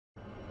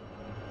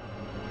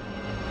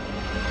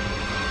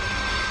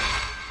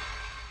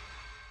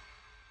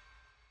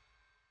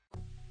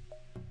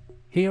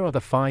Here are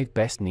the 5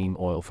 best neem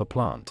oil for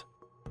plant.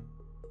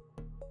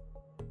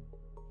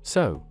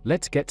 So,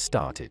 let's get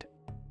started.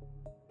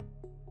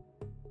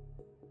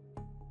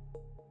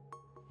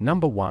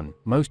 Number 1,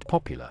 most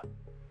popular.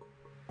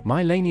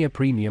 MILANIA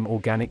Premium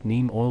Organic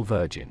Neem Oil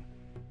Virgin.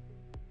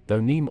 Though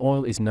neem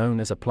oil is known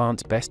as a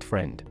plant's best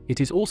friend, it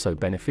is also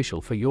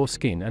beneficial for your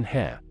skin and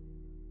hair.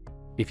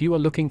 If you are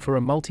looking for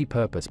a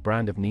multi-purpose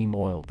brand of neem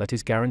oil that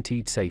is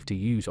guaranteed safe to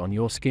use on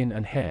your skin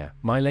and hair,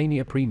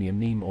 MILANIA Premium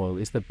Neem Oil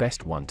is the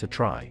best one to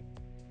try.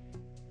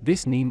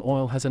 This neem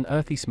oil has an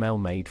earthy smell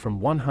made from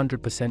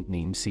 100%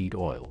 neem seed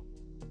oil.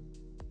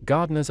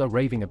 Gardeners are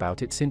raving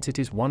about it since it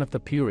is one of the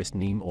purest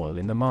neem oil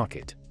in the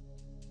market.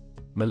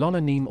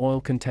 MILANIA neem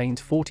oil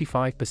contains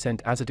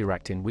 45%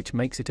 azadirachtin, which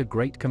makes it a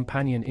great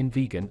companion in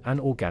vegan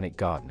and organic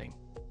gardening.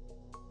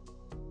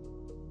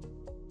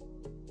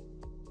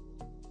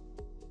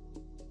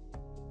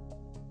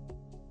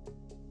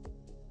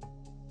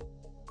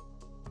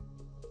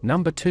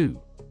 Number 2.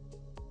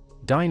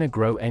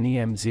 Dyna-Gro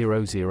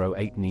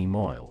NEM008 Neem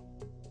Oil.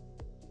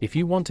 If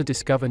you want to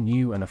discover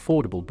new and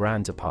affordable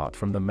brands apart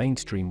from the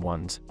mainstream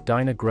ones,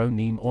 Dyna-Gro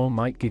Neem Oil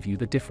might give you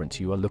the difference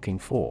you are looking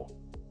for.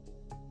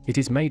 It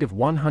is made of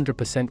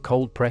 100%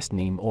 cold-pressed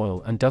neem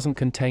oil and doesn't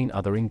contain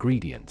other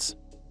ingredients.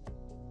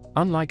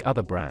 Unlike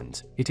other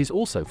brands, it is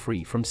also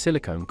free from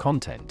silicone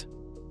content.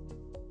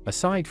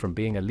 Aside from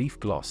being a leaf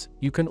gloss,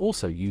 you can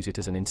also use it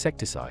as an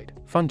insecticide,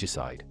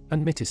 fungicide,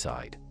 and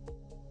miticide.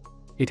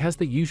 It has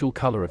the usual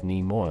color of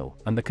neem oil,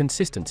 and the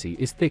consistency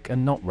is thick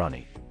and not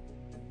runny.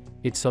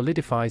 It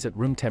solidifies at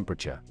room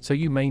temperature, so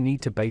you may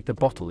need to bathe the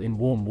bottle in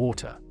warm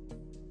water.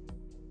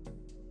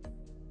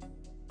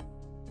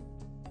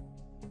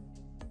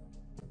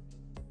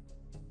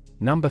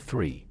 Number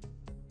 3.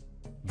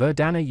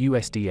 Verdana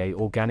USDA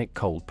Organic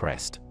Cold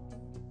Pressed.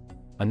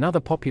 Another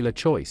popular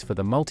choice for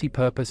the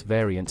multi-purpose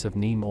variants of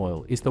neem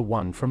oil is the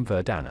one from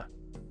Verdana.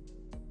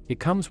 It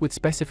comes with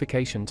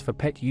specifications for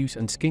pet use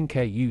and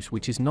skincare use,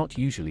 which is not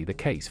usually the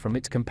case from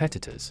its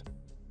competitors.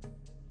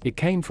 It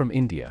came from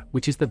India,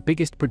 which is the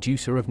biggest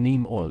producer of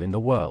neem oil in the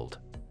world.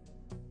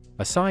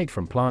 Aside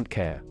from plant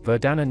care,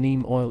 Verdana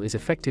neem oil is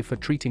effective for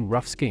treating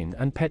rough skin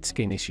and pet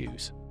skin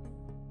issues.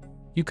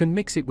 You can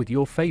mix it with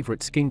your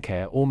favorite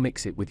skincare or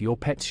mix it with your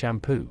pet's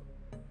shampoo.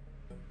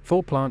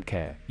 For plant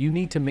care, you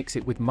need to mix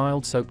it with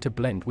mild soap to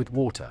blend with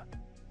water.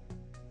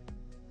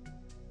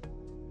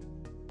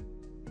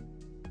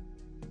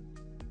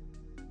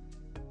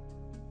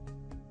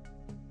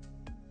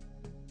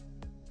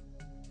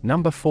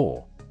 Number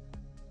 4.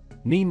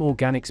 Neem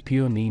Organics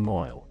Pure Neem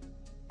Oil.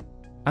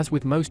 As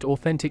with most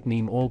authentic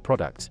neem oil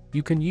products,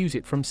 you can use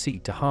it from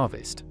seed to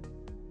harvest.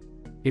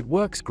 It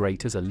works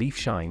great as a leaf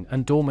shine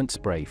and dormant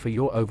spray for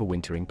your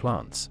overwintering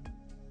plants.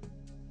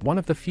 One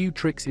of the few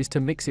tricks is to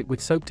mix it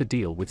with soap to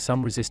deal with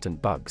some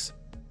resistant bugs.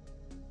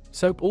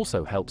 Soap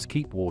also helps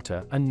keep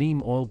water and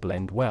neem oil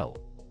blend well.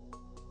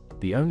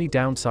 The only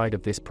downside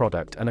of this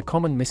product, and a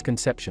common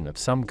misconception of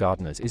some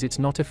gardeners, is it's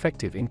not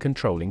effective in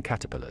controlling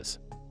caterpillars.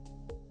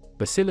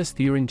 Bacillus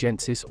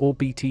thuringiensis or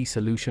BT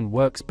solution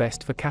works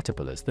best for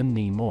caterpillars than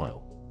neem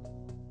oil.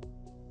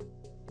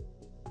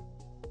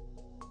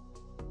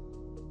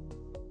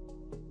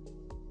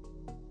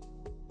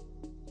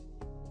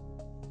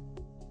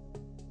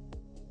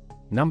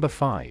 Number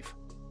 5.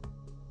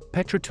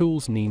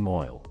 PetraTools Neem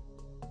Oil.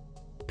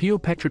 Pure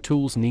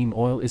PetraTools Neem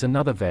Oil is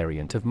another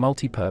variant of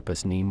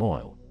multi-purpose neem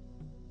oil.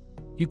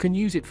 You can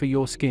use it for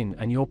your skin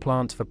and your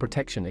plants for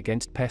protection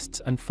against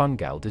pests and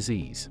fungal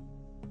disease.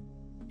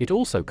 It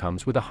also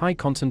comes with a high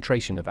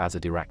concentration of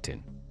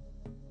azadirachtin.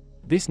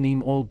 This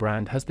neem oil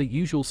brand has the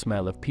usual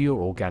smell of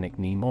pure organic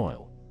neem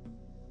oil.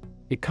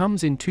 It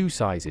comes in 2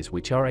 sizes,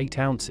 which are 8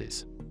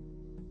 ounces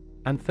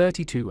and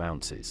 32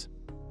 ounces.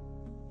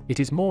 It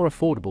is more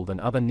affordable than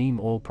other neem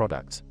oil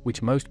products,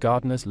 which most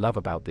gardeners love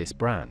about this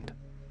brand.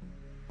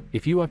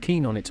 If you are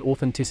keen on its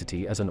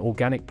authenticity as an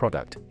organic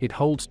product, it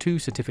holds 2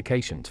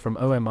 certifications from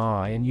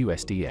OMRI and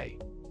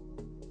USDA.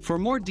 For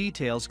more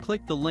details,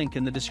 click the link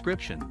in the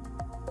description.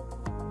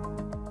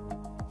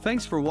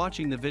 Thanks for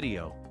watching the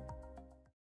video.